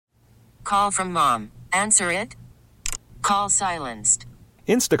call from mom. Answer it. Call silenced.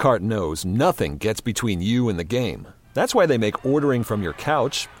 Instacart knows nothing gets between you and the game. That's why they make ordering from your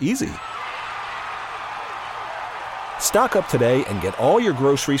couch easy. Stock up today and get all your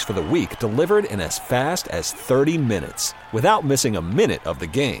groceries for the week delivered in as fast as 30 minutes without missing a minute of the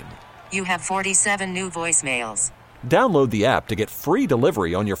game. You have 47 new voicemails. Download the app to get free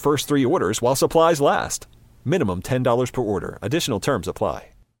delivery on your first 3 orders while supplies last. Minimum $10 per order. Additional terms apply.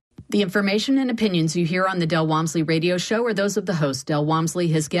 The information and opinions you hear on the Del Walmsley radio show are those of the host, Del Walmsley,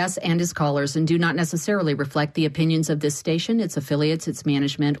 his guests, and his callers, and do not necessarily reflect the opinions of this station, its affiliates, its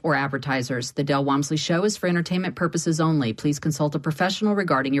management, or advertisers. The Del Walmsley show is for entertainment purposes only. Please consult a professional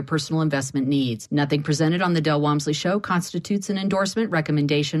regarding your personal investment needs. Nothing presented on the Del Walmsley show constitutes an endorsement,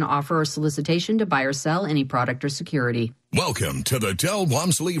 recommendation, offer, or solicitation to buy or sell any product or security. Welcome to the Del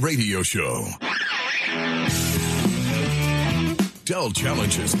Walmsley radio show. Del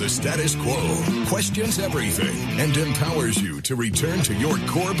challenges the status quo, questions everything, and empowers you to return to your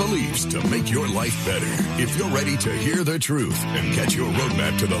core beliefs to make your life better. If you're ready to hear the truth and get your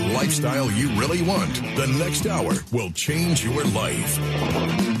roadmap to the lifestyle you really want, the next hour will change your life.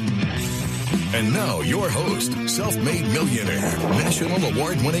 And now your host, self-made millionaire, national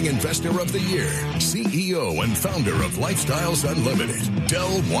award-winning investor of the year, CEO and founder of Lifestyles Unlimited,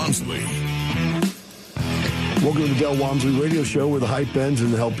 Del Walmsley. Welcome to the Del Walmsley Radio Show, where the hype ends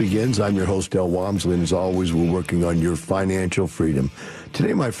and the help begins. I'm your host, Del Walmsley, and as always, we're working on your financial freedom.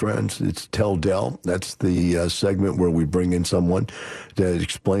 Today, my friends, it's Tell Del. That's the segment where we bring in someone that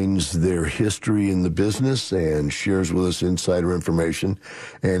explains their history in the business and shares with us insider information.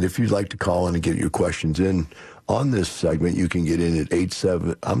 And if you'd like to call in and get your questions in on this segment, you can get in at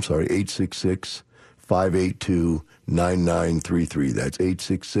 866-582-9933. That's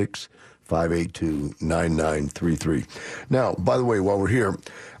 866-582-9933. Now, by the way, while we're here,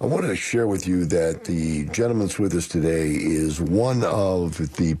 I want to share with you that the gentleman that's with us today is one of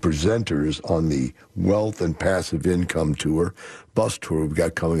the presenters on the Wealth and Passive Income Tour, bus tour we've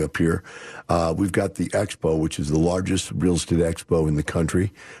got coming up here. We've got the expo, which is the largest real estate expo in the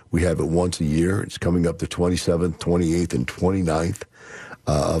country. We have it once a year. It's coming up the 27th, 28th, and 29th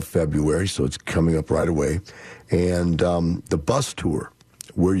of February, so it's coming up right away. And the bus tour,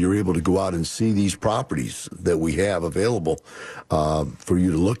 where you're able to go out and see these properties that we have available for you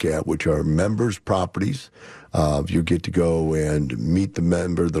to look at, which are members' properties. You get to go and meet the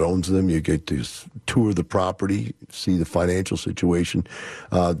member that owns them. You get to tour the property, see the financial situation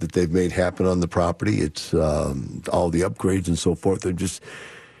that they've made happen on the property. It's all the upgrades and so forth. They're just,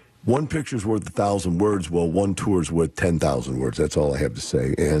 one picture's worth 1,000 words. Well, one tour's worth 10,000 words. That's all I have to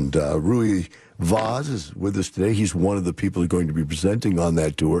say. And Rui Vaz is with us today. He's one of the people who are going to be presenting on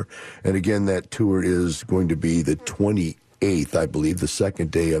that tour. And again, that tour is going to be the 28th, I believe, the second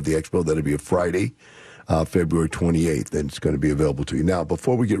day of the expo. That'll be a Friday, February 28th, and it's going to be available to you. Now,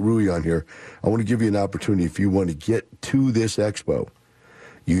 before we get Rui on here, I want to give you an opportunity. If you want to get to this expo,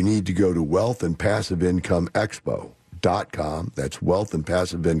 you need to go to wealthandpassiveincomeexpo.com. That's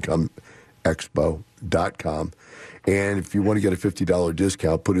wealthandpassiveincomeexpo.com. And if you want to get a $50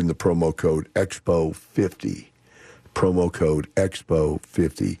 discount, put in the promo code EXPO50. Promo code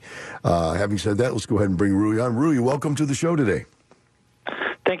EXPO50. Having said that, let's go ahead and bring Rui on. Rui, welcome to the show today.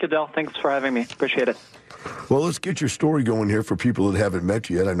 Thank you, Del. Thanks for having me. Appreciate it. Well, let's get your story going here for people that haven't met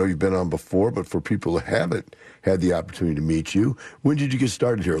you yet. I know you've been on before, but for people that haven't had the opportunity to meet you, when did you get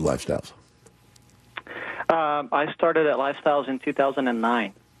started here at Lifestyles? I started at Lifestyles in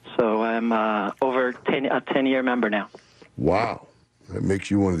 2009. So I'm over a 10-year member now. Wow. That makes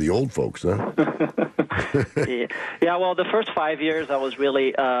you one of the old folks, huh? Yeah, well, the first 5 years I was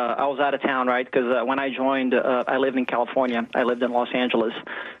really, I was out of town, right? Because when I joined, I lived in California. I lived in Los Angeles.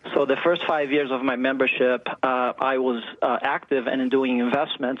 So the first 5 years of my membership, I was active and doing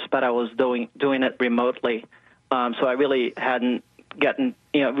investments, but I was doing it remotely. So I really hadn't got to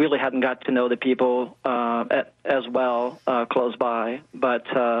know the people as well close by. But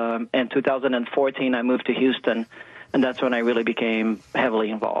in 2014, I moved to Houston, and that's when I really became heavily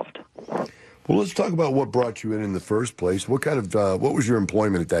involved. Well, let's talk about what brought you in the first place. What kind of what was your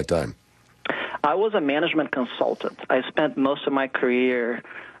employment at that time? I was a management consultant. I spent most of my career.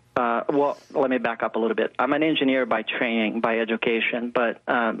 Well, let me back up a little bit. I'm an engineer by training, by education, but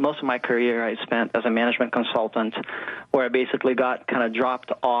most of my career I spent as a management consultant, where I basically got kind of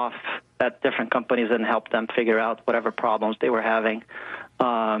dropped off at different companies and helped them figure out whatever problems they were having.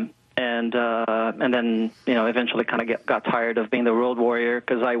 And then, eventually kind of got tired of being the road warrior,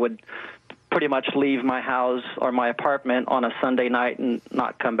 because I would pretty much leave my house or my apartment on a Sunday night and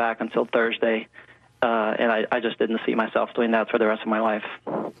not come back until Thursday. and I just didn't see myself doing that for the rest of my life.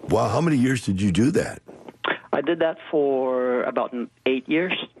 Wow, how many years did you do that? I did that for about 8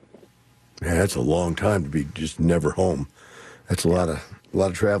 years. Yeah, that's a long time to be just never home. That's a lot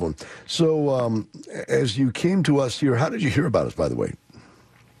of traveling. So, as you came to us here, how did you hear about us, by the way?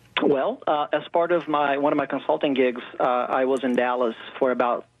 Well, as part of one of my consulting gigs, I was in Dallas for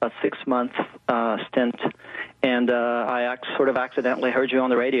about a 6-month stint, and I sort of accidentally heard you on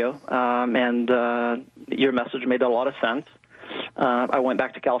the radio, and your message made a lot of sense. I went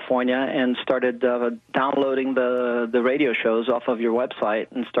back to California and started downloading the radio shows off of your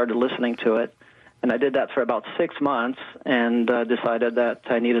website and started listening to it. And I did that for about 6 months and decided that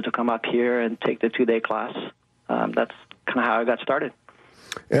I needed to come up here and take the 2-day class. That's kind of how I got started.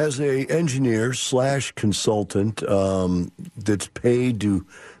 As a engineer / consultant that's paid to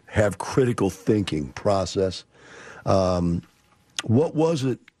have critical thinking process, what was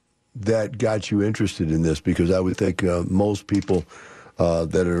it that got you interested in this? Because I would think most people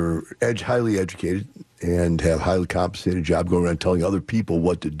that are highly educated and have highly compensated job going around telling other people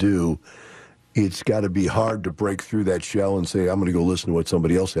what to do, it's got to be hard to break through that shell and say, I'm going to go listen to what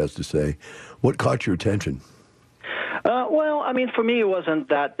somebody else has to say. What caught your attention? Well, I mean, for me, it wasn't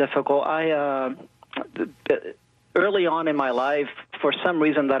that difficult. Early on in my life, for some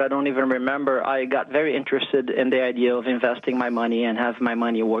reason that I don't even remember, I got very interested in the idea of investing my money and have my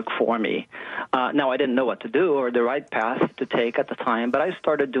money work for me. Now, I didn't know what to do or the right path to take at the time, but I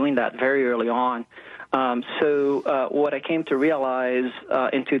started doing that very early on. So what I came to realize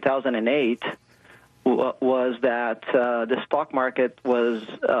in 2008 was that the stock market was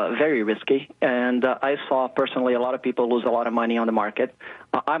very risky, and I saw personally a lot of people lose a lot of money on the market.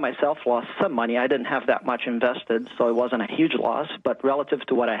 I myself lost some money. I didn't have that much invested, so it wasn't a huge loss, but relative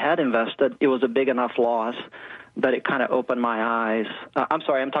to what I had invested, it was a big enough loss that it kind of opened my eyes. I'm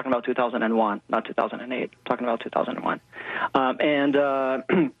sorry, I'm talking about 2001, not 2008. I'm talking about 2001.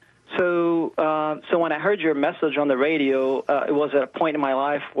 So when I heard your message on the radio, it was at a point in my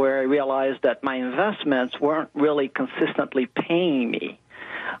life where I realized that my investments weren't really consistently paying me.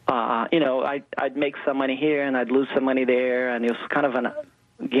 I'd make some money here and I'd lose some money there, and it was kind of a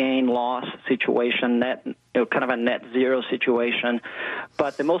gain-loss situation, kind of a net zero situation.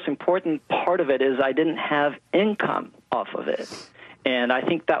 But the most important part of it is I didn't have income off of it. And I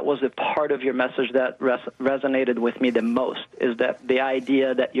think that was the part of your message that resonated with me the most, is that the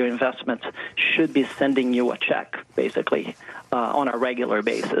idea that your investments should be sending you a check, basically, on a regular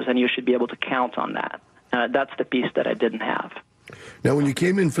basis, and you should be able to count on that. That's the piece that I didn't have. Now, when you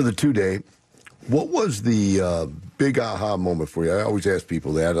came in for the 2-day, what was the big aha moment for you? I always ask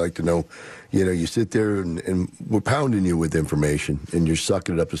people that. I'd like to know, you sit there and we're pounding you with information and you're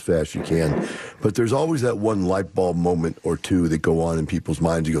sucking it up as fast as you can. But there's always that one light bulb moment or two that go on in people's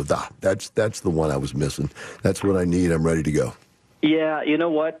minds. You go, that's the one I was missing. That's what I need. I'm ready to go. Yeah, you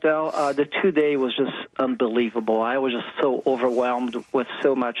know what, Del? The 2-day was just unbelievable. I was just so overwhelmed with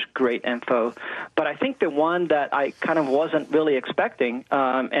so much great info. But I think the one that I kind of wasn't really expecting,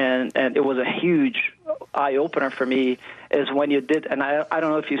 and it was a huge eye-opener for me, is when you did, and I don't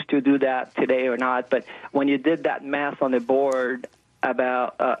know if you still do that today or not, but when you did that math on the board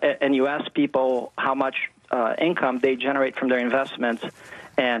about, and you asked people how much income they generate from their investments,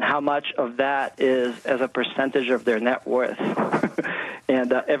 and how much of that is as a percentage of their net worth.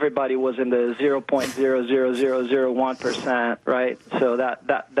 And everybody was in the 0.00001%, right? So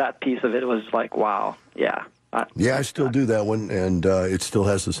that piece of it was like, wow, yeah. Yeah, I still do that one, and it still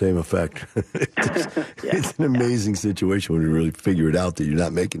has the same effect. It's an amazing situation when you really figure it out that you're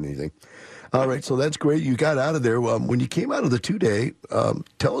not making anything. All right, so that's great. You got out of there. When you came out of the 2-day,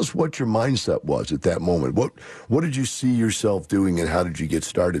 tell us what your mindset was at that moment. What did you see yourself doing, and how did you get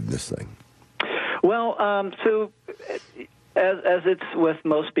started in this thing? Well, so as it's with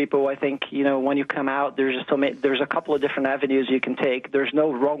most people, I think, when you come out, there's a couple of different avenues you can take. There's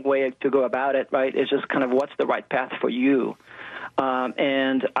no wrong way to go about it, right? It's just kind of what's the right path for you.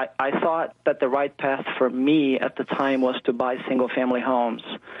 And I thought that the right path for me at the time was to buy single-family homes.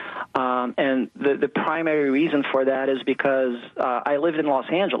 And the primary reason for that is because I lived in Los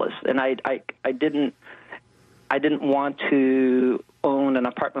Angeles, and I didn't want to own an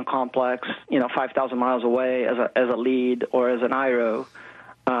apartment complex, 5,000 miles away as a lead or as an IRO.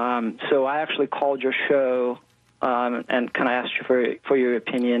 So I actually called your show and kind of asked you for your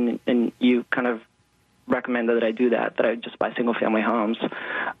opinion, and you kind of recommended that I do that I just buy single-family homes.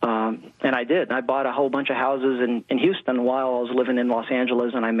 And I did. I bought a whole bunch of houses in Houston while I was living in Los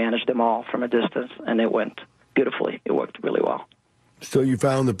Angeles, and I managed them all from a distance, and it went beautifully. It worked really well. So you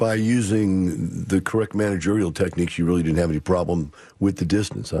found that by using the correct managerial techniques, you really didn't have any problem with the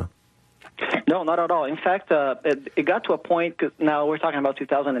distance, huh? No, not at all. In fact, it got to a point, 'cause now we're talking about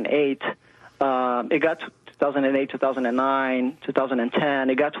 2008. It got to 2008, 2009, 2010.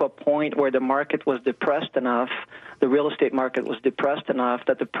 It got to a point where the market was depressed enough, the real estate market was depressed enough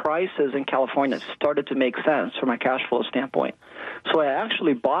that the prices in California started to make sense from a cash flow standpoint. So I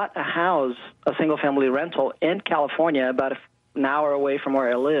actually bought a house, a single-family rental in California, about an hour away from where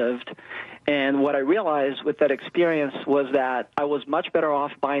I lived. And what I realized with that experience was that I was much better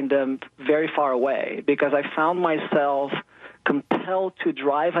off buying them very far away, because I found myself compelled to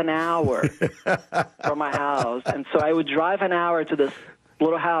drive an hour from my house. And so I would drive an hour to this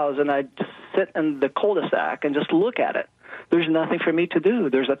little house, and I'd just sit in the cul-de-sac and just look at it. There's nothing for me to do.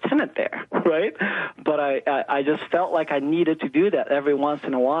 There's a tenant there, right? But I just felt like I needed to do that every once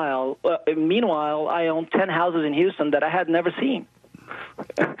in a while. Meanwhile, I own 10 houses in Houston that I had never seen.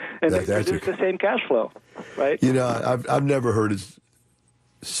 And they produce the same cash flow, right? You know, I've never heard it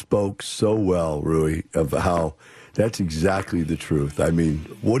spoke so well, Rui, of how that's exactly the truth. I mean,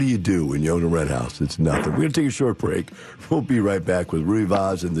 what do you do when you own a rent house? It's nothing. We're going to take a short break. We'll be right back with Rui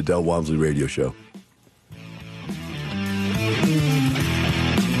Vaz and the Del Walmsley Radio Show.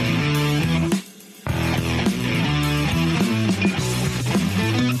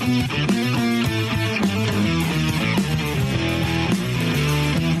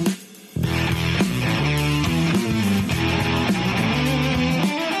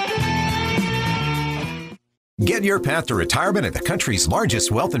 Get your path to retirement at the country's largest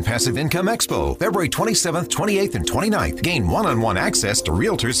wealth and passive income expo, February 27th, 28th, and 29th. Gain one-on-one access to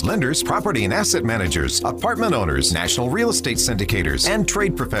realtors, lenders, property and asset managers, apartment owners, national real estate syndicators, and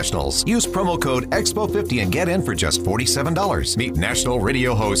trade professionals. Use promo code EXPO50 and get in for just $47. Meet national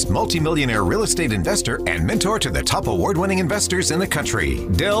radio host, multimillionaire real estate investor, and mentor to the top award-winning investors in the country,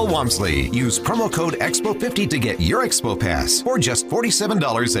 Del Walmsley. Use promo code EXPO50 to get your expo pass for just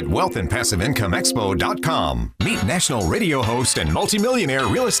 $47 at wealthandpassiveincomeexpo.com. Meet national radio host and multimillionaire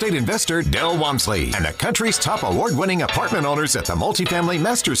real estate investor Del Walmsley and the country's top award-winning apartment owners at the Multifamily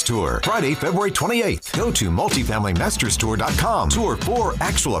Masters Tour, Friday, February 28th. Go to multifamilymasterstour.com. Tour 4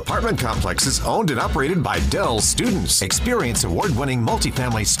 actual apartment complexes owned and operated by Dell students. Experience award-winning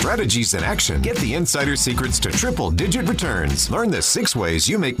multifamily strategies in action. Get the insider secrets to triple-digit returns. Learn the 6 ways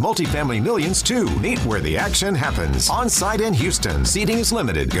you make multifamily millions too. Meet where the action happens. On-site in Houston. Seating is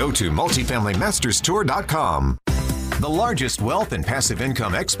limited. Go to multifamilymasterstour.com. The largest wealth and passive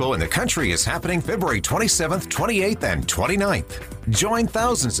income expo in the country is happening February 27th, 28th, and 29th. Join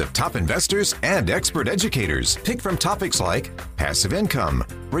thousands of top investors and expert educators. Pick from topics like passive income,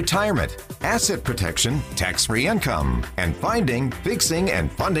 retirement, asset protection, tax-free income, and finding, fixing,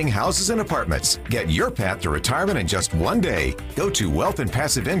 and funding houses and apartments. Get your path to retirement in just one day. Go to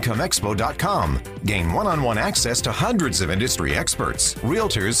wealthandpassiveincomeexpo.com. Gain one-on-one access to hundreds of industry experts,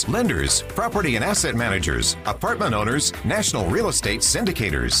 realtors, lenders, property and asset managers, apartment owners, national real estate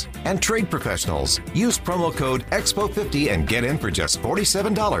syndicators, and trade professionals. Use promo code EXPO50 and get in for just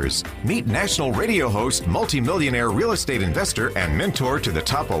 $47. Meet national radio host, multimillionaire real estate investor, and mentor to the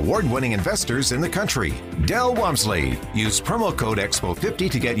top award-winning investors in the country, Del Walmsley. Use promo code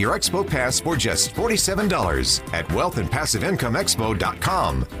EXPO50 to get your expo pass for just $47 at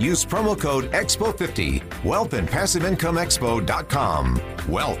wealthandpassiveincomeexpo.com. Use promo code EXPO50. wealthandpassiveincomeexpo.com.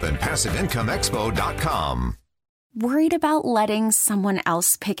 wealthandpassiveincomeexpo.com. Worried about letting someone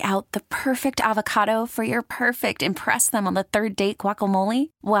else pick out the perfect avocado for your perfect impress them on the third date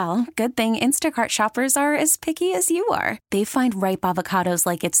guacamole? Well, good thing Instacart shoppers are as picky as you are. They find ripe avocados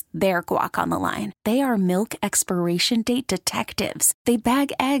like it's their guac on the line. They are milk expiration date detectives. They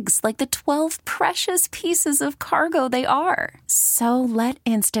bag eggs like the 12 precious pieces of cargo they are. So let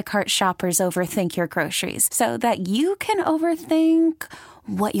Instacart shoppers overthink your groceries so that you can overthink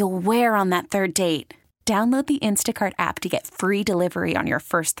what you'll wear on that third date. Download the Instacart app to get free delivery on your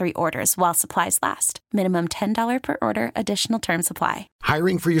first 3 orders while supplies last. Minimum $10 per order. Additional terms apply.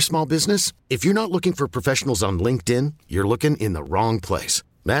 Hiring for your small business? If you're not looking for professionals on LinkedIn, you're looking in the wrong place.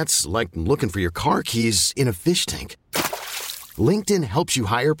 That's like looking for your car keys in a fish tank. LinkedIn helps you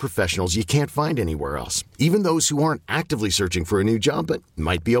hire professionals you can't find anywhere else, even those who aren't actively searching for a new job but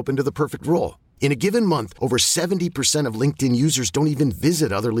might be open to the perfect role. In a given month, over 70% of LinkedIn users don't even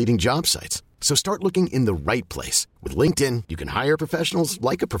visit other leading job sites. So start looking in the right place. With LinkedIn, you can hire professionals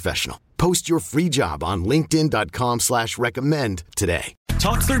like a professional. Post your free job on linkedin.com/recommend today.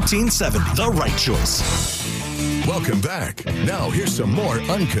 Talk 1370, the right choice. Welcome back. Now here's some more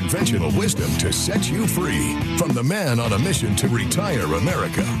unconventional wisdom to set you free from the man on a mission to retire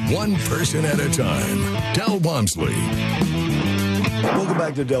America, one person at a time, Del Walmsley. Welcome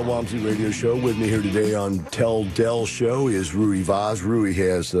back to Del Walmsley Radio Show. With me here today on Tell Del Show is Rui Vaz. Rui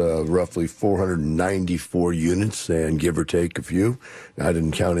has roughly 494 units, and give or take a few. I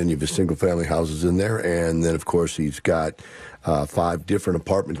didn't count any of his single-family houses in there. And then, of course, he's got 5 different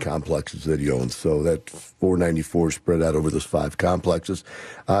apartment complexes that he owns. So that's 494 spread out over those 5 complexes.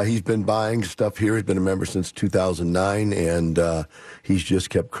 He's been buying stuff here. He's been a member since 2009, and he's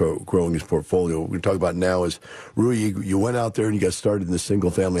just kept growing his portfolio. What we're going to talk about now is, Rui, you went out there and you got started in the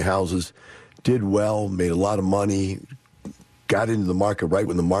single-family houses, did well, made a lot of money, got into the market right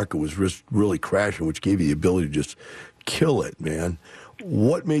when the market was really crashing, which gave you the ability to just kill it, man.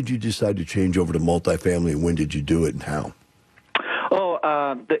 What made you decide to change over to multifamily, and when did you do it, and how?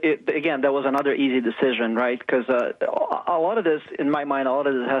 Again, that was another easy decision, right? Because a lot of this, in my mind, a lot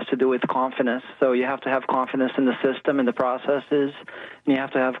of this has to do with confidence. So you have to have confidence in the system and the processes, and you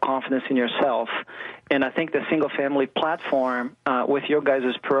have to have confidence in yourself. And I think the single-family platform, with your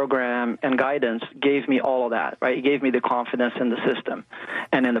guys' program and guidance, gave me all of that, right? It gave me the confidence in the system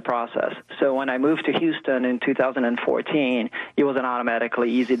and in the process. So when I moved to Houston in 2014, it was an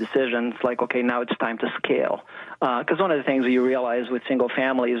automatically easy decision. It's like, okay, now it's time to scale. Because one of the things you realize with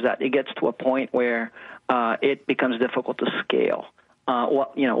single-family is that it gets to a point where it becomes difficult to scale.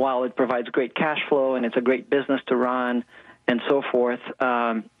 While it provides great cash flow and it's a great business to run, and so forth,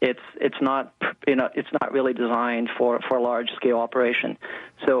 it's not really designed for a large scale operation.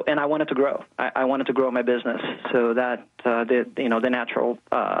 So, and I wanted to grow. I wanted to grow my business. So that the natural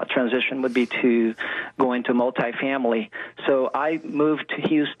transition would be to go into multifamily. So I moved to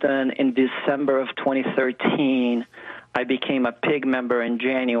Houston in December of 2013. I became a PIG member in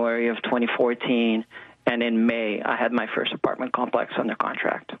January of 2014, and in May I had my first apartment complex under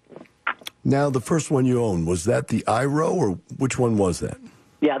contract. Now, the first one you owned, was that the IRO, or which one was that?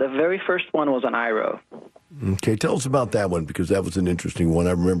 Yeah, the very first one was an IRO. Okay, tell us about that one, because that was an interesting one.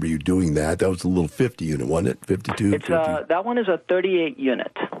 I remember you doing that. That was a little 50 unit, wasn't it? 52? It's that one is a 38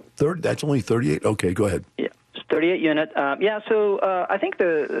 unit. That's only 38? Okay, go ahead. Yeah, it's 38 unit. So I think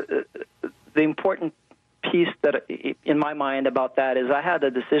the important piece that in my mind about that is I had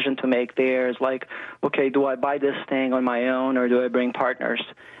a decision to make there. Is like, okay, do I buy this thing on my own, or do I bring partners?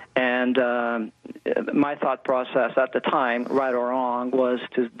 And my thought process at the time, right or wrong, was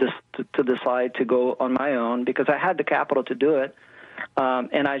to decide to go on my own because I had the capital to do it,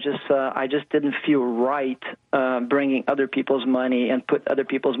 and I just didn't feel right bringing other people's money and put other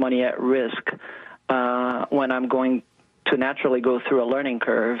people's money at risk when I'm going to naturally go through a learning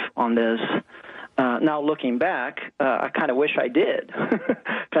curve on this. Now, looking back, I kind of wish I did.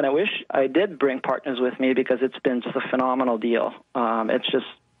 Kind of wish I did bring partners with me because it's been just a phenomenal deal. It's just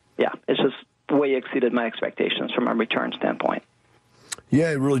way exceeded my expectations from a return standpoint.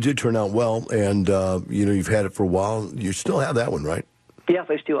 Yeah, it really did turn out well, and you've had it for a while. You still have that one, right? Yes,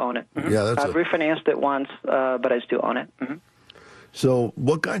 I still own it. Mm-hmm. Yeah, I've refinanced it once, but I still own it. Mm-hmm. So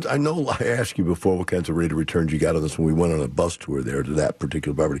what kinds, I know I asked you before what kinds of rate of returns you got on this when we went on a bus tour there to that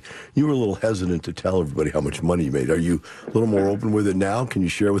particular property. You were a little hesitant to tell everybody how much money you made. Are you a little more open with it now? Can you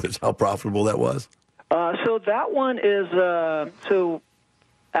share with us how profitable that was? So that one is,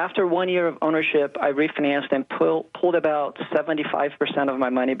 after 1 year of ownership, I refinanced and pulled about 75% of my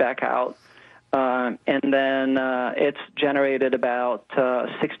money back out. And then it's generated about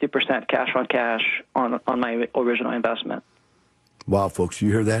 60% cash on cash on my original investment. Wow, folks,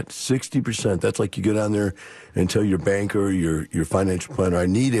 you hear that? 60%. That's like you go down there and tell your banker, your financial planner, I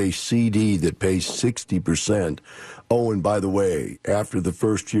need a CD that pays 60%. Oh, and by the way, after the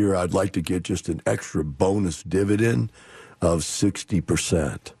first year, I'd like to get just an extra bonus dividend of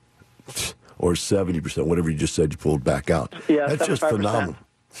 60% or 70%, whatever you just said you pulled back out. Yeah, that's 75%. Just phenomenal.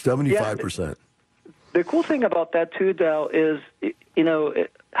 75%. Yeah, the cool thing about that, too, Del, is, it's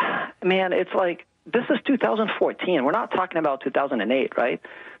like, this is 2014. We're not talking about 2008, right?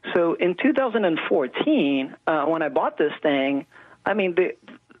 So in 2014, when I bought this thing, I mean, the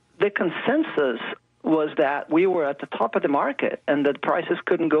consensus was that we were at the top of the market and that prices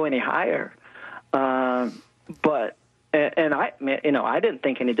couldn't go any higher. I didn't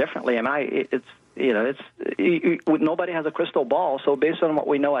think any differently. Nobody has a crystal ball. So based on what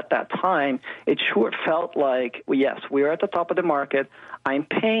we know at that time, it sure felt like, yes, we're at the top of the market. I'm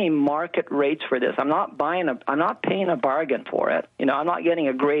paying market rates for this. I'm not paying a bargain for it. I'm not getting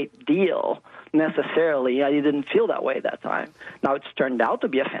a great deal necessarily. I didn't feel that way at that time. Now it's turned out to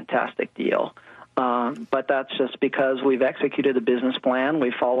be a fantastic deal. But that's just because we've executed a business plan. We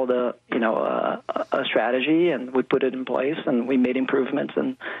followed a strategy, and we put it in place, and we made improvements,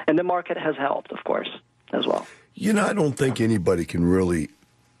 and the market has helped, of course, as well. I don't think anybody can really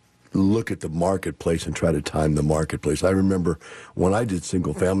look at the marketplace and try to time the marketplace. I remember when I did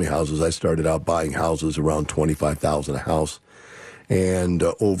single-family houses, I started out buying houses around $25,000 a house. And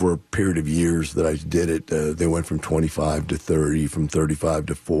over a period of years that I did it, they went from 25 to 30, from 35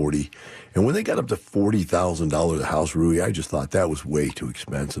 to 40. And when they got up to $40,000 a house, Rui, I just thought that was way too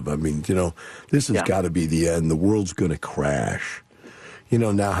expensive. I mean, this has got to be the end. The world's going to crash.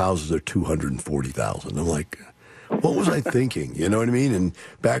 Now houses are $240,000. I'm like, what was I thinking? You know what I mean? And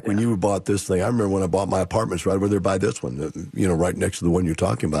back when you bought this thing, I remember when I bought my apartments right over there by this one, right next to the one you're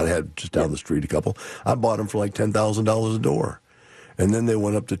talking about. I had just down the street a couple. I bought them for like $10,000 a door. And then they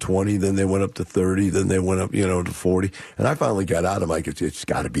went up to 20, then they went up to 30, then they went up, to 40. And I finally got out of my, it's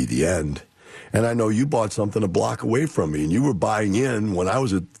got to be the end. And I know you bought something a block away from me, and you were buying in when I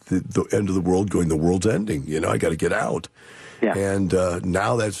was at the end of the world going, the world's ending. I got to get out. Yeah. And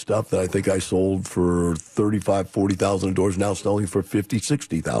now that stuff that I think I sold for $35,000, $40,000 a door is now selling for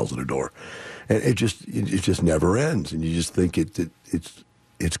 $50,000, $60,000 a door. And it just never ends. And you just think you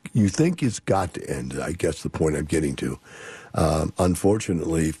think it's got to end. I guess the point I'm getting to.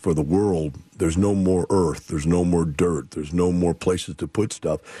 Unfortunately for the world, there's no more earth, there's no more dirt, there's no more places to put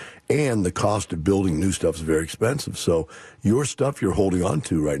stuff, and the cost of building new stuff is very expensive. So your stuff you're holding on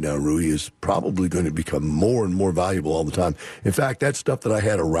to right now, Rui, is probably going to become more and more valuable all the time. In fact, that stuff that I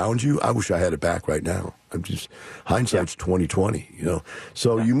had around you, I wish I had it back right now. I'm just, hindsight's 20/20,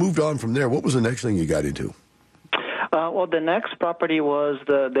 So you moved on from there. What was the next thing you got into? Well, the next property was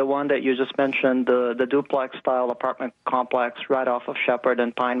the one that you just mentioned, the duplex-style apartment complex right off of Shepherd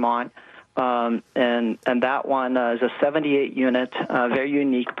and Pinemont. And that one is a 78-unit, very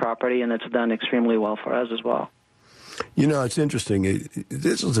unique property, and it's done extremely well for us as well. It's interesting.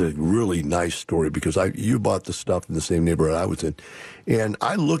 This is a really nice story because you bought the stuff in the same neighborhood I was in. And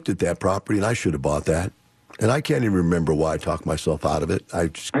I looked at that property, and I should have bought that. And I can't even remember why I talked myself out of it. I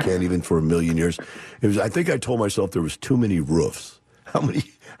just can't even for a million years. I think I told myself there was too many roofs. How many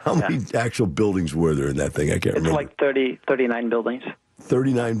actual buildings were there in that thing? I can't remember. It's like 39 buildings.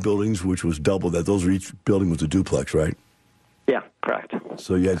 39 buildings, which was double that. Each building was a duplex, right? Yeah, correct.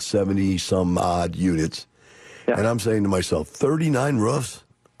 So you had 70-some odd units. Yeah. And I'm saying to myself, 39 roofs?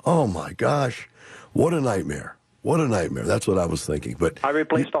 Oh, my gosh. What a nightmare. What a nightmare. That's what I was thinking. But I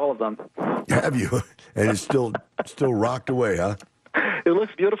replaced all of them. Have you? And it's still rocked away, huh? It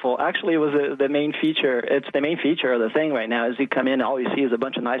looks beautiful. Actually, it was the main feature. It's the main feature of the thing right now. As you come in, all you see is a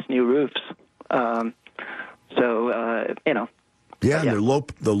bunch of nice new roofs. Yeah, and they're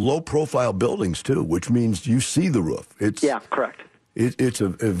low-profile buildings, too, which means you see the roof. Correct. It's a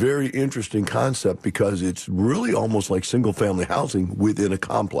very interesting concept because it's really almost like single-family housing within a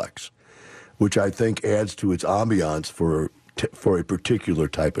complex, which I think adds to its ambiance for a particular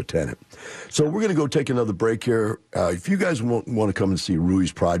type of tenant. So we're going to go take another break here. If you guys want to come and see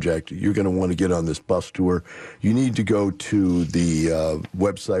Rui's project, you're going to want to get on this bus tour. You need to go to the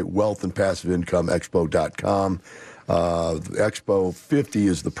website, wealthandpassiveincomeexpo.com. Expo 50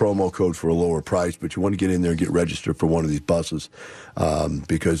 is the promo code for a lower price, but you want to get in there and get registered for one of these buses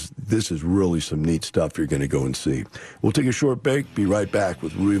because this is really some neat stuff you're going to go and see. We'll take a short break, be right back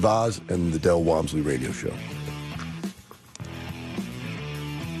with Rui Vaz and the Del Walmsley Radio Show.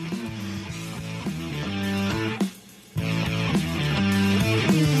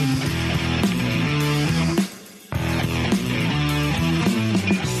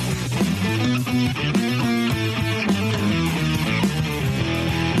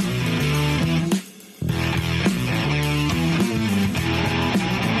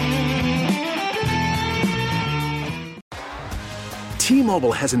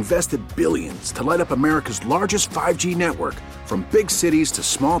 T-Mobile has invested billions to light up America's largest 5G network from big cities to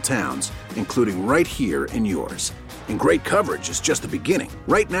small towns, including right here in yours. And great coverage is just the beginning.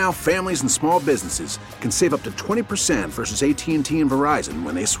 Right now, families and small businesses can save up to 20% versus AT&T and Verizon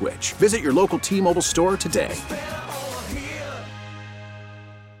when they switch. Visit your local T-Mobile store today.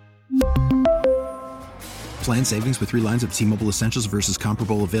 Plan savings with 3 lines of T-Mobile Essentials versus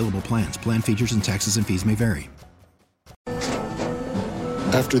comparable available plans. Plan features and taxes and fees may vary.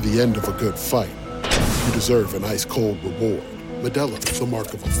 After the end of a good fight, you deserve an ice-cold reward. Modelo is the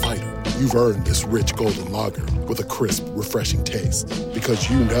mark of a fighter. You've earned this rich golden lager with a crisp, refreshing taste. Because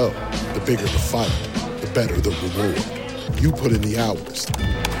you know, the bigger the fight, the better the reward. You put in the hours,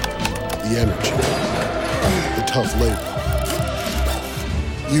 the energy, the tough labor.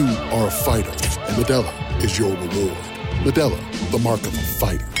 You are a fighter, and Modelo is your reward. Modelo, the mark of a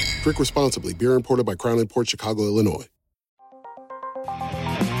fighter. Drink responsibly. Beer imported by Crown Imports, Chicago, Illinois.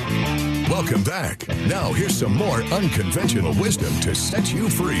 Welcome back. Now here's some more unconventional wisdom to set you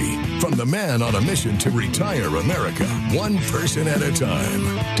free from the man on a mission to retire America, one person at a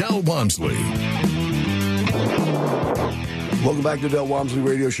time, Del Walmsley. Welcome back to the Del Walmsley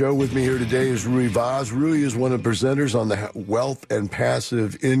Radio Show. With me here today is Rui Vaz. Rui is one of the presenters on the Wealth and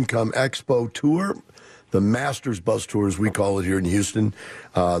Passive Income Expo Tour, the Masters Bus Tour, as we call it here in Houston.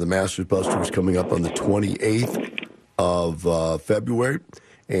 The Masters Bus Tour is coming up on the 28th of February,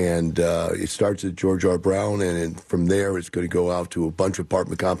 and it starts at George R. Brown, and from there it's going to go out to a bunch of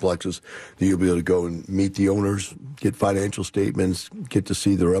apartment complexes that you'll be able to go and meet the owners, get financial statements, get to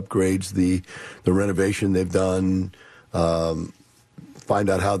see their upgrades, the renovation they've done, find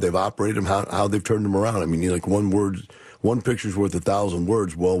out how they've operated them, how they've turned them around. I mean, like one picture's worth 1,000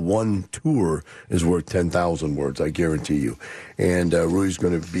 words. Well, one tour is worth 10,000 words, I guarantee you. And Rui's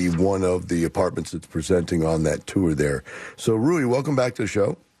going to be one of the apartments that's presenting on that tour there. So, Rui, welcome back to the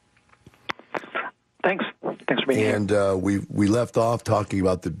show. Thanks for being here. And we left off talking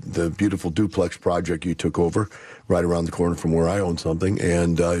about the beautiful duplex project you took over right around the corner from where I own something,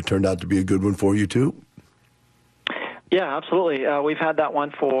 and it turned out to be a good one for you, too. Yeah, absolutely. We've had that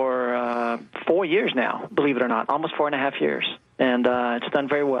one for 4 years now, believe it or not, almost 4.5 years. And it's done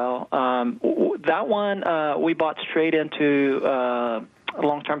very well. That one we bought straight into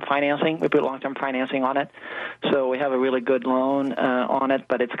long-term financing. We put long-term financing on it. So we have a really good loan on it,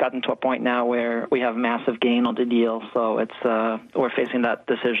 but it's gotten to a point now where we have massive gain on the deal. So it's we're facing that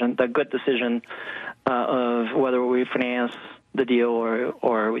decision, the good decision of whether we finance the deal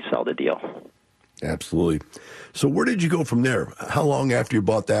or we sell the deal. Absolutely. So where did you go from there? How long after you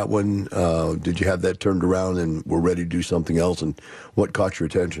bought that one did you have that turned around and were ready to do something else, and what caught your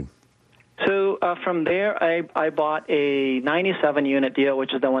attention? So from there, I bought a 97-unit deal,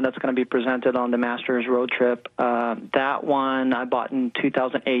 which is the one that's going to be presented on the Masters Road Trip. That one I bought in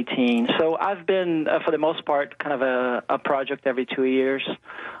 2018. So I've been, for the most part, kind of a project every 2 years.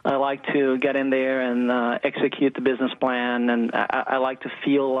 I like to get in there and execute the business plan, and I like to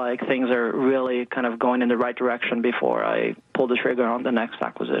feel like things are really kind of going in the right direction before I pull the trigger on the next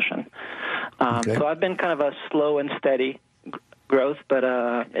acquisition. Okay. So I've been kind of a slow and steady growth, but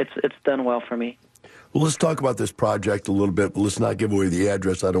it's done well for me. Well, let's talk about this project a little bit, but let's not give away the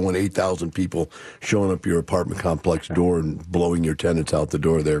address. I don't want 8,000 people showing up your apartment complex door and blowing your tenants out the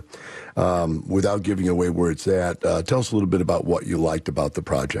door there. Without giving away where it's at, tell us a little bit about what you liked about the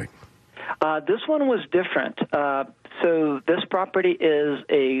project. This one was different. So this property is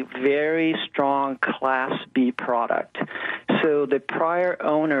a very strong Class B product. So the prior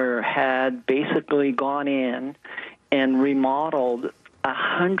owner had basically gone in and remodeled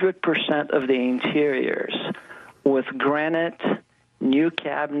 100% of the interiors with granite, new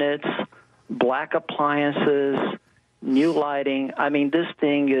cabinets, black appliances, new lighting. I mean, this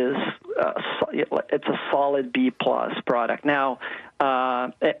thing is it's a solid B-plus product. Now,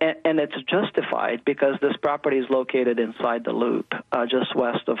 and it's justified because this property is located inside the Loop, just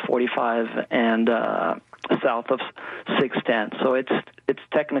west of 45 and south of 610. So it's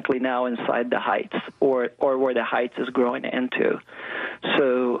technically now inside the Heights, or where the Heights is growing into.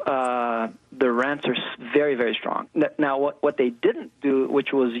 So the rents are very, very strong. Now, what they didn't do,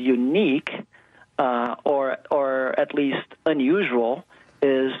 which was unique, or at least unusual,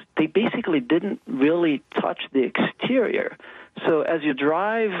 is they basically didn't really touch the exterior. So as you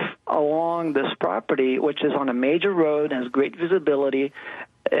drive along this property, which is on a major road, has great visibility,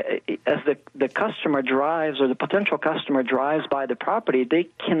 as the customer drives, or the potential customer drives by the property, they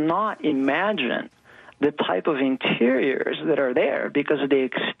cannot imagine the type of interiors that are there because the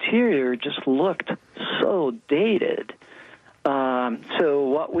exterior just looked so dated. So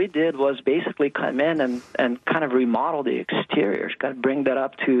what we did was basically come in and kind of remodel the exteriors, kind of bring that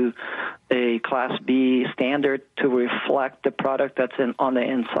up to a Class B standard to reflect the product that's on the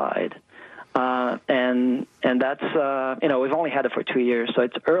inside. And that's, we've only had it for 2 years, so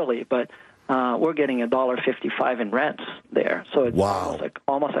it's early, but we're getting $1.55 in rents there. So it's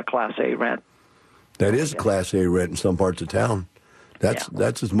almost a Class A rent. That is a Class A rent in some parts of town.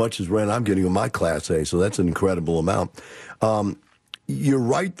 That's as much as rent I'm getting on my Class A, so that's an incredible amount. You're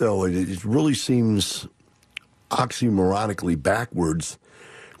right, though. It really seems oxymoronically backwards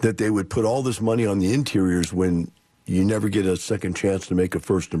that they would put all this money on the interiors when you never get a second chance to make a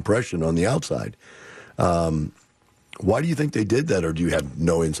first impression on the outside. Why do you think they did that, or do you have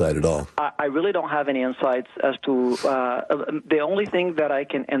no insight at all? I really don't have any insights as to the only thing that I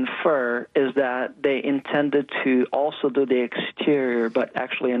can infer is that they intended to also do the exterior, but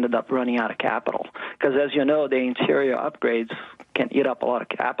actually ended up running out of capital. Because as you know, the interior upgrades can eat up a lot of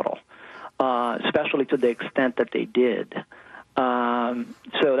capital, especially to the extent that they did.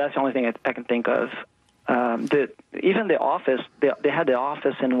 So that's the only thing I can think of. Even the office, they had the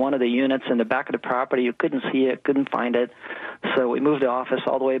office in one of the units in the back of the property. You couldn't see it, couldn't find it. So we moved the office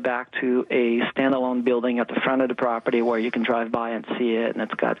all the way back to a standalone building at the front of the property where you can drive by and see it, and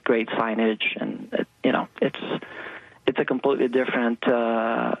it's got great signage, and it's a completely different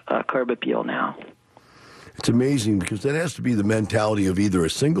curb appeal now. It's amazing because that has to be the mentality of either a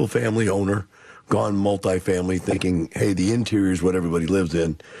single-family owner gone multifamily thinking, hey, the interior is what everybody lives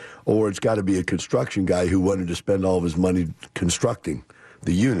in, or it's got to be a construction guy who wanted to spend all of his money constructing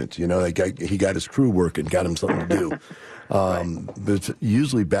the units. You know, he got his crew working, got him something to do. But it's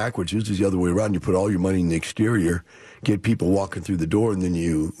usually backwards, usually the other way around. You put all your money in the exterior, get people walking through the door, and then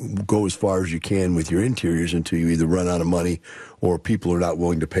you go as far as you can with your interiors until you either run out of money or people are not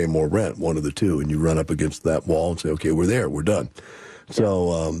willing to pay more rent, one of the two, and you run up against that wall and say, okay, we're there, we're done.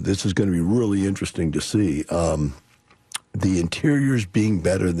 So this is going to be really interesting to see. The interiors being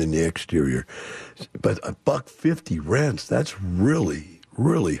better than the exterior. But $150 rents, that's really,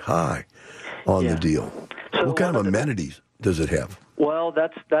 really high on the deal. So what kind of amenities does it have? Well,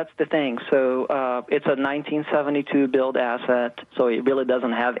 that's the thing. So it's a 1972 build asset, so it really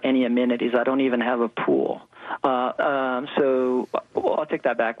doesn't have any amenities. I don't even have a pool. So I'll take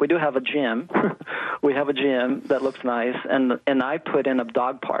that back. We do have a gym. We have a gym that looks nice, and I put in a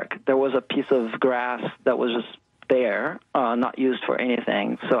dog park. There was a piece of grass that was just there, not used for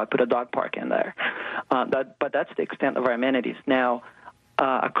anything, so I put a dog park in there. But that's the extent of our amenities. Now,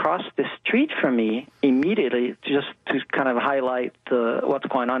 across the street from me, immediately, just to kind of highlight what's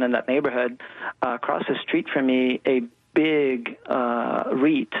going on in that neighborhood, across the street from me, a big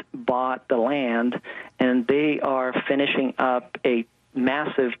REIT bought the land, and they are finishing up a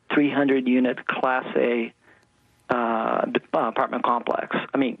massive 300-unit Class A apartment complex.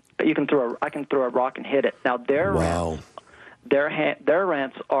 I mean, I can throw a rock and hit it. Now their rents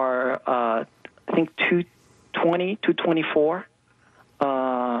are I think $220, $224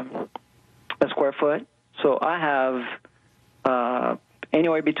 a square foot. So I have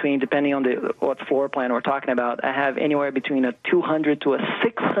anywhere between, depending on what floor plan we're talking about, I have anywhere between a $200 to a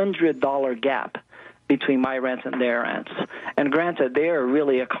 $600 gap between my rents and their rents. And granted, they are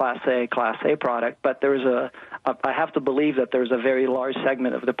really a Class A product, but there's I have to believe that there's a very large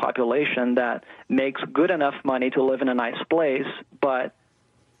segment of the population that makes good enough money to live in a nice place, but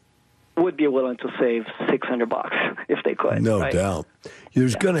would be willing to save $600 if they could. No doubt.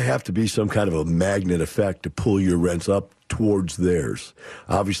 There's going to have to be some kind of a magnet effect to pull your rents up towards theirs.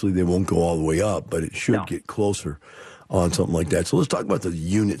 Obviously, they won't go all the way up, but it should get closer on something like that. So let's talk about the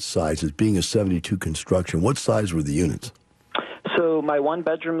unit sizes. Being a 72 construction, what size were the units? So my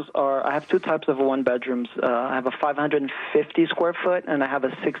one-bedrooms I have two types of one-bedrooms. I have a 550 square foot, and I have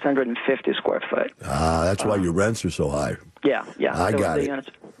a 650 square foot. That's why your rents are so high. Yeah. I got it.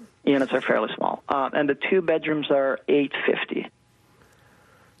 Units are fairly small. And the two bedrooms are 850.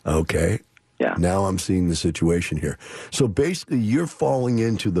 Okay. Yeah. Now I'm seeing the situation here. So basically, you're falling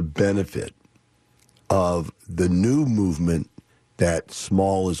into the benefit of the new movement that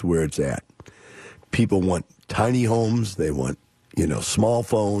small is where it's at. People want tiny homes. They want, small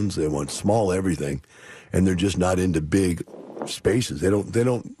phones. They want small everything, and they're just not into big spaces. They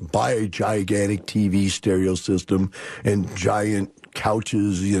don't buy a gigantic TV stereo system and giant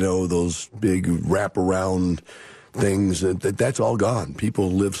couches, those big wraparound things. That's all gone.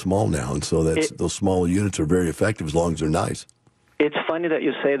 People live small now, and so those smaller units are very effective as long as they're nice. It's funny that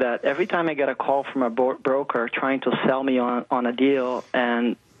you say that. Every time I get a call from a broker trying to sell me on a deal,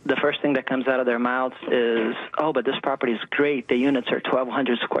 and the first thing that comes out of their mouths is, oh, but this property is great. The units are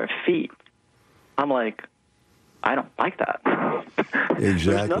 1,200 square feet. I'm like, I don't like that. Exactly.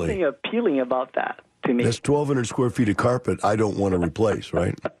 There's nothing appealing about that to me. That's 1,200 square feet of carpet I don't want to replace,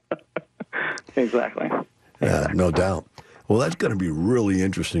 right? Exactly. Yeah, no doubt. Well, that's going to be really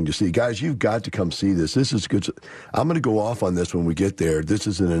interesting to see. Guys, you've got to come see this. This is good. I'm going to go off on this when we get there. This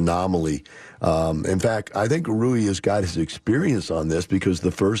is an anomaly. In fact, I think Rui has got his experience on this because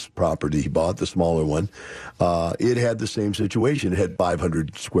the first property he bought, the smaller one, it had the same situation. It had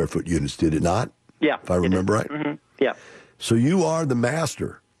 500 square foot units, did it not? Yeah. If I remember right? Mm-hmm. Yeah. So you are the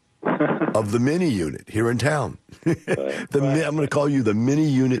master of the mini unit here in town. I'm going to call you the mini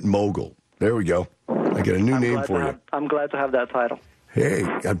unit mogul. There we go. I got a new name for you. I'm glad to have that title. Hey,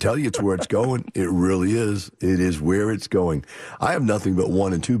 I'm telling you, it's where it's going. It really is. It is where it's going. I have nothing but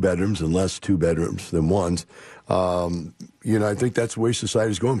 1 and 2 bedrooms, and less 2 bedrooms than ones. I think that's the way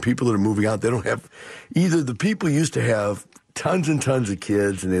society's going. People that are moving out, they don't have either. The people used to have tons and tons of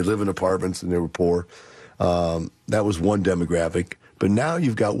kids, and they live in apartments, and they were poor. That was one demographic. But now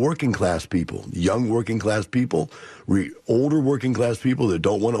you've got working class people, young working class people, older working class people that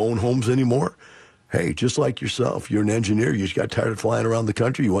don't want to own homes anymore. Hey, just like yourself, you're an engineer. You just got tired of flying around the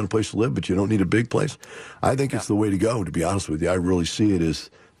country. You want a place to live, but you don't need a big place. I think it's the way to go, to be honest with you. I really see it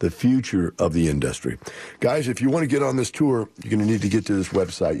as the future of the industry. Guys, if you want to get on this tour, you're going to need to get to this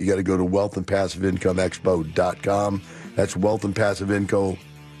website. You got to go to wealthandpassiveincomeexpo.com. That's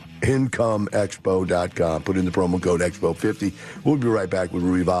wealthandpassiveincomeexpo.com. Put in the promo code EXPO50. We'll be right back with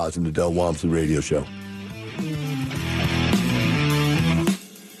Rui Vaz and the Del Walmsley Radio Show.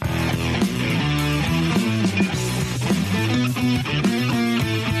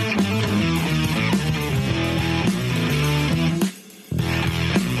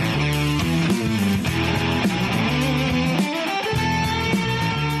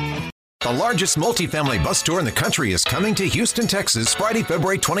 The largest multifamily bus tour in the country is coming to Houston, Texas, Friday,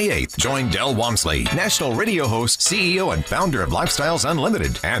 February 28th. Join Del Walmsley, national radio host, CEO, and founder of Lifestyles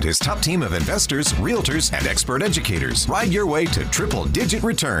Unlimited, and his top team of investors, realtors, and expert educators. Ride your way to triple-digit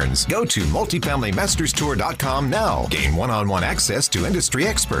returns. Go to multifamilymasterstour.com now. Gain one-on-one access to industry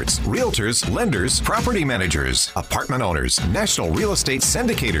experts, realtors, lenders, property managers, apartment owners, national real estate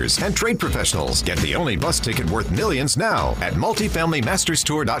syndicators, and trade professionals. Get the only bus ticket worth millions now at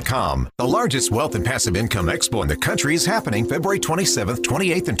multifamilymasterstour.com. The largest wealth and passive income expo in the country is happening February 27th,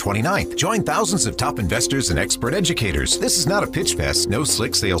 28th, and 29th. Join thousands of top investors and expert educators. This is not a pitch fest, no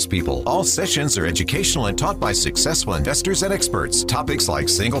slick salespeople. All sessions are educational and taught by successful investors and experts. Topics like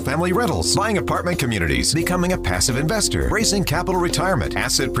single-family rentals, buying apartment communities, becoming a passive investor, raising capital retirement,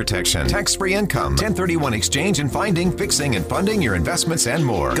 asset protection, tax-free income, 1031 exchange and finding, fixing, and funding your investments, and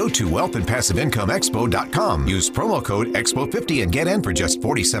more. Go to wealthandpassiveincomeexpo.com. Use promo code EXPO50 and get in for just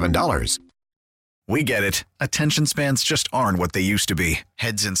 $47. We get it. Attention spans just aren't what they used to be.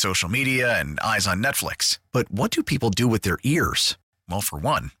 Heads in social media and eyes on Netflix. But what do people do with their ears? Well, for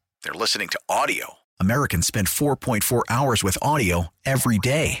one, they're listening to audio. Americans spend 4.4 hours with audio every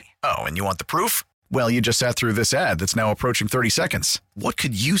day. Oh, and you want the proof? Well, you just sat through this ad that's now approaching 30 seconds. What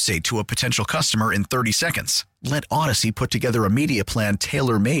could you say to a potential customer in 30 seconds? Let Odyssey put together a media plan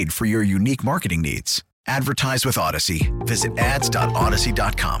tailor-made for your unique marketing needs. Advertise with Odyssey. Visit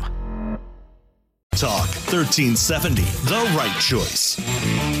ads.odyssey.com. Talk 1370, the right choice.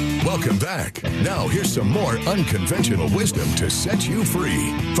 Welcome back. Now here's some more unconventional wisdom to set you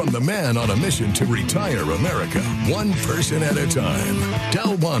free from the man on a mission to retire America, one person at a time,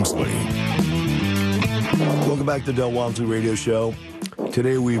 Del Walmsley. Welcome back to the Del Walmsley Radio Show.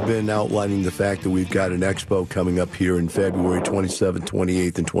 Today we've been outlining the fact that we've got an expo coming up here in February 27th,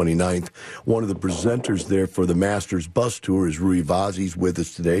 28th, and 29th. One of the presenters there for the Masters Bus Tour is Rui Vaz. He's with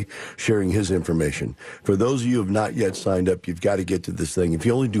us today, sharing his information. For those of you who have not yet signed up, you've got to get to this thing. If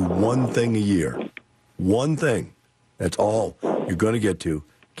you only do one thing a year, one thing, that's all you're going to get to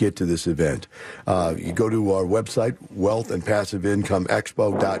this event. You go to our website,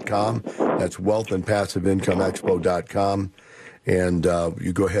 wealthandpassiveincomeexpo.com. That's wealthandpassiveincomeexpo.com. And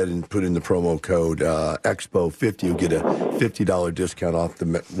you go ahead and put in the promo code EXPO50. You'll get a $50 discount off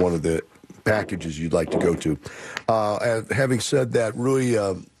one of the packages you'd like to go to. Having said that, Rui,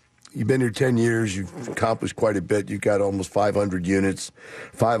 you've been here 10 years. You've accomplished quite a bit. You've got almost 500 units,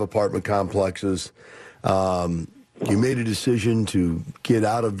 5 apartment complexes. You made a decision to get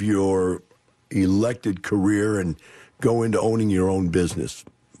out of your elected career and go into owning your own business.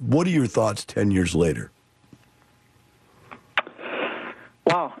 What are your thoughts 10 years later?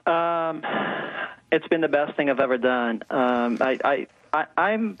 Wow. It's been the best thing I've ever done. I'm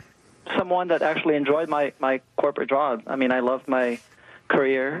someone that actually enjoyed my corporate job. I mean, I loved my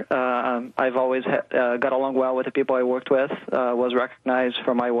career. I've always got along well with the people I worked with, was recognized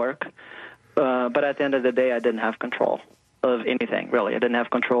for my work. But at the end of the day, I didn't have control of anything, really. I didn't have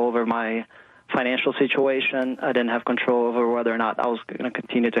control over my financial situation. I didn't have control over whether or not I was going to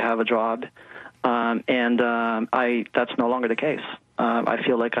continue to have a job. That's no longer the case. I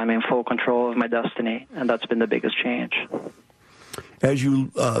feel like I'm in full control of my destiny, and that's been the biggest change. As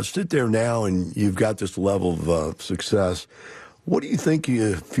you sit there now and you've got this level of success, what do you think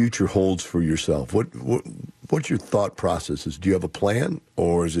your future holds for yourself? What's your thought processes? Do you have a plan,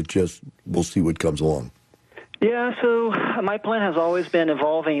 or is it just we'll see what comes along? Yeah, so my plan has always been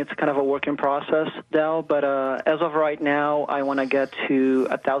evolving. It's kind of a work in process, Del, but as of right now, I want to get to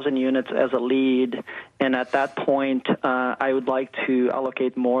 1,000 units as a lead, and at that point, I would like to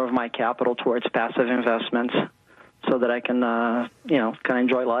allocate more of my capital towards passive investments so that I can, kind of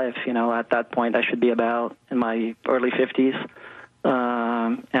enjoy life. At that point, I should be about in my early 50s,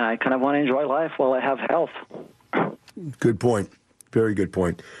 and I kind of want to enjoy life while I have health. Good point. Very good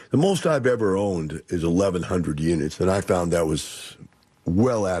point. The most I've ever owned is 1,100 units, and I found that was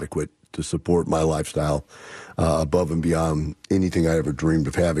well adequate to support my lifestyle above and beyond anything I ever dreamed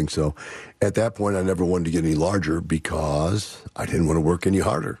of having. So at that point, I never wanted to get any larger because I didn't want to work any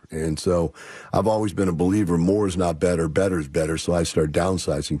harder. And so I've always been a believer, more is not better, better is better. So I started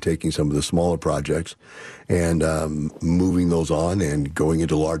downsizing, taking some of the smaller projects and moving those on and going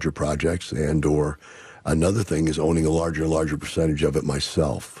into larger projects. And or another thing is owning a larger and larger percentage of it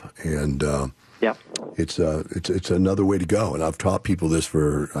myself. And yeah, it's another way to go. And I've taught people this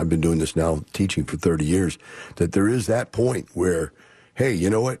I've been doing this now, teaching for 30 years, that there is that point where, hey, you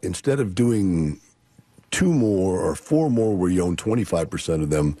know what? Instead of doing 2 more or 4 more where you own 25%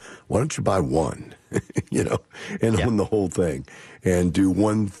 of them, why don't you buy one, and own the whole thing and do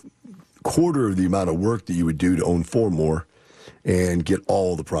 1/4 of the amount of work that you would do to own 4 more and get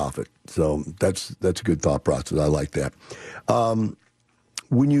all the profit. So that's a good thought process. I like that.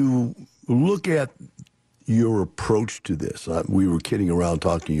 When you look at your approach to this, we were kidding around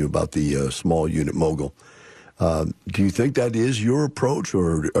talking to you about the small unit mogul. Do you think that is your approach,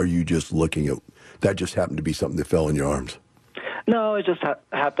 or are you just looking at that just happened to be something that fell in your arms? No, it just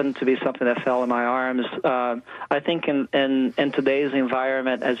happened to be something that fell in my arms. I think in today's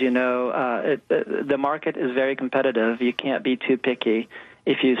environment, as you know, the market is very competitive. You can't be too picky.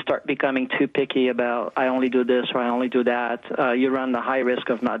 If you start becoming too picky about, I only do this or I only do that, you run the high risk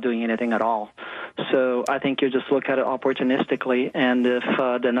of not doing anything at all. So I think you just look at it opportunistically, and if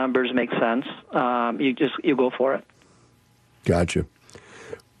the numbers make sense, you go for it. Gotcha.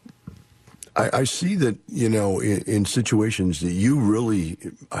 I see that, in situations that you really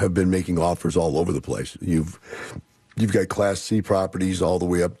have been making offers all over the place. You've got Class C properties all the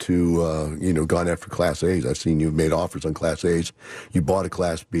way up to, gone after Class A's. I've seen you've made offers on Class A's. You bought a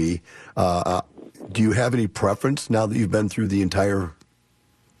Class B. Do you have any preference now that you've been through the entire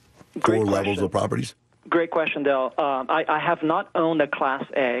 4 levels of properties? Great question, Dale. I have not owned a Class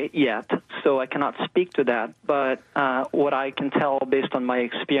A yet, so I cannot speak to that. But what I can tell based on my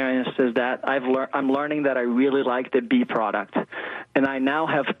experience is that I'm learning that I really like the B product. And I now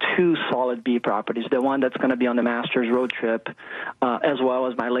have 2 solid B properties, the one that's going to be on the Masters road trip, as well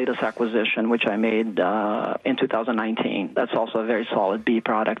as my latest acquisition, which I made in 2019. That's also a very solid B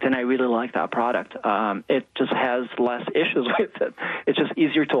product, and I really like that product. It just has less issues with it. It's just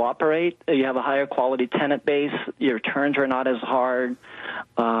easier to operate. You have a higher quality tenant base. Your turns are not as hard.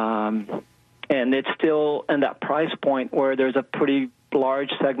 And it's still in that price point where there's a pretty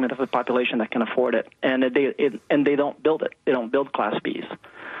large segment of the population that can afford it, and they don't build it. They don't build Class Bs.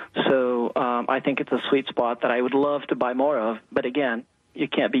 So I think it's a sweet spot that I would love to buy more of. But again, you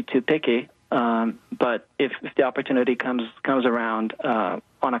can't be too picky. But if the opportunity comes around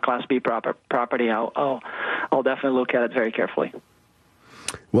on a Class B property, I'll definitely look at it very carefully.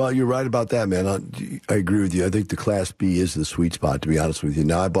 Well, you're right about that, man. I agree with you. I think the Class B is the sweet spot, to be honest with you.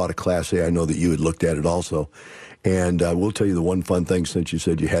 Now, I bought a Class A. I know that you had looked at it also. And we'll tell you the one fun thing, since you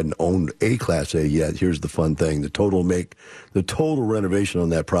said you hadn't owned a Class A yet. Here's the fun thing. The total renovation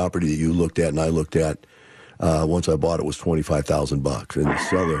on that property that you looked at and I looked at once I bought it was $25,000. And the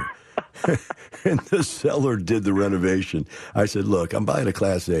seller... and the seller did the renovation. I said, look, I'm buying a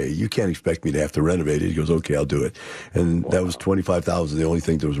Class A. You can't expect me to have to renovate it. He goes, okay, I'll do it. And that was $25,000, the only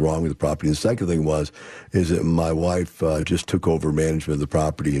thing that was wrong with the property. And the second thing is that my wife just took over management of the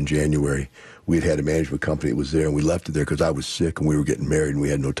property in January. We had a management company that was there, and we left it there because I was sick and we were getting married and we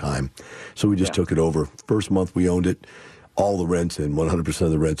had no time. So we just took it over. First month we owned it, all the rent's in, 100%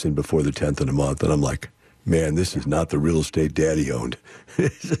 of the rent's in before the 10th of the month. And I'm like, man, this is not the real estate Daddy owned.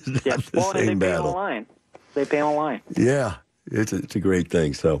 This is not the same battle. They pay online. Yeah, it's a great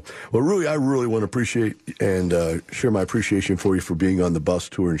thing. So, well, really, I really want to appreciate and share my appreciation for you for being on the bus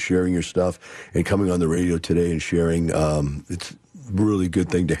tour and sharing your stuff and coming on the radio today and sharing. It's a really good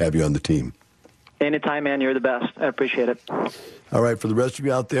thing to have you on the team. Anytime, man. You're the best. I appreciate it. All right, for the rest of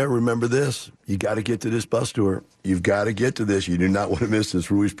you out there, remember this. You got to get to this bus tour. You've got to get to this. You do not want to miss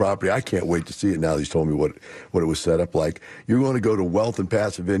this Rui's property. I can't wait to see it now that he's told me what it was set up like. You're going to go to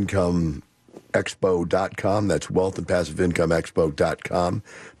wealthandpassiveincomeexpo.com. That's wealthandpassiveincomeexpo.com.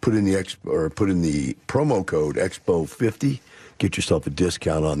 Put in the promo code EXPO50. Get yourself a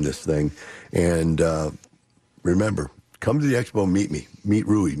discount on this thing. And remember, come to the expo, meet me, meet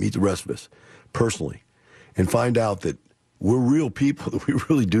Rui, meet the rest of us personally, and find out that we're real people, that we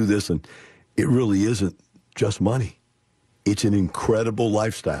really do this, and it really isn't just money. It's an incredible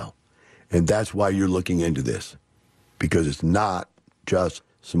lifestyle, and that's why you're looking into this, because it's not just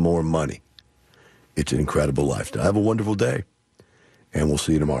some more money. It's an incredible lifestyle. Have a wonderful day, and we'll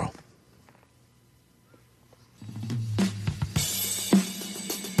see you tomorrow.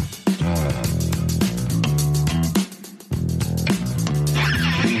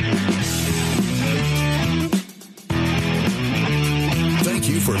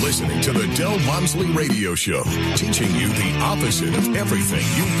 listening to the Del Walmsley Radio Show, teaching you the opposite of everything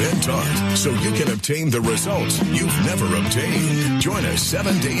you've been taught so you can obtain the results you've never obtained. Join us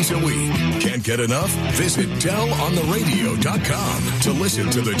 7 days a week. Can't get enough? Visit DelOnTheRadio.com to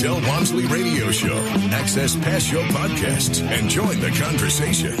listen to the Del Walmsley Radio Show, access past show podcasts, and join the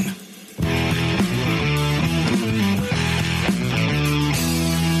conversation.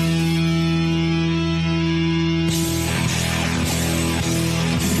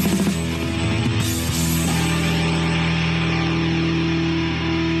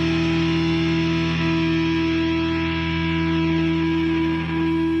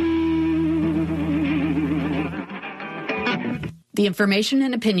 The information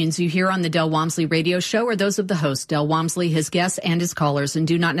and opinions you hear on the Del Walmsley Radio Show are those of the host, Del Walmsley, his guests, and his callers, and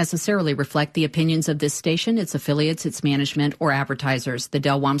do not necessarily reflect the opinions of this station, its affiliates, its management, or advertisers. The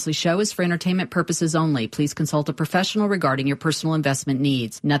Del Walmsley Show is for entertainment purposes only. Please consult a professional regarding your personal investment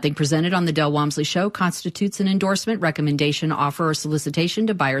needs. Nothing presented on the Del Walmsley Show constitutes an endorsement, recommendation, offer, or solicitation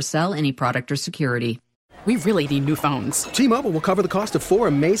to buy or sell any product or security. We really need new phones. T-Mobile will cover the cost of 4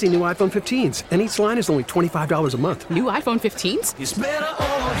 amazing new iPhone 15s, and each line is only $25 a month. New iPhone 15s? It's better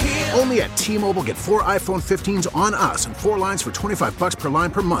over here. Only at T-Mobile, get 4 iPhone 15s on us and 4 lines for $25 per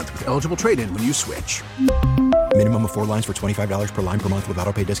line per month with eligible trade-in when you switch. Minimum of 4 lines for $25 per line per month with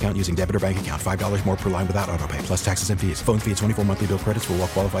autopay discount using debit or bank account. $5 more per line without autopay, plus taxes and fees. Phone fee at 24 monthly bill credits for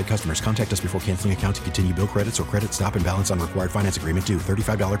well-qualified customers. Contact us before canceling account to continue bill credits or credit stop and balance on required finance agreement due.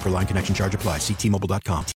 $35 per line connection charge applies. See T-Mobile.com.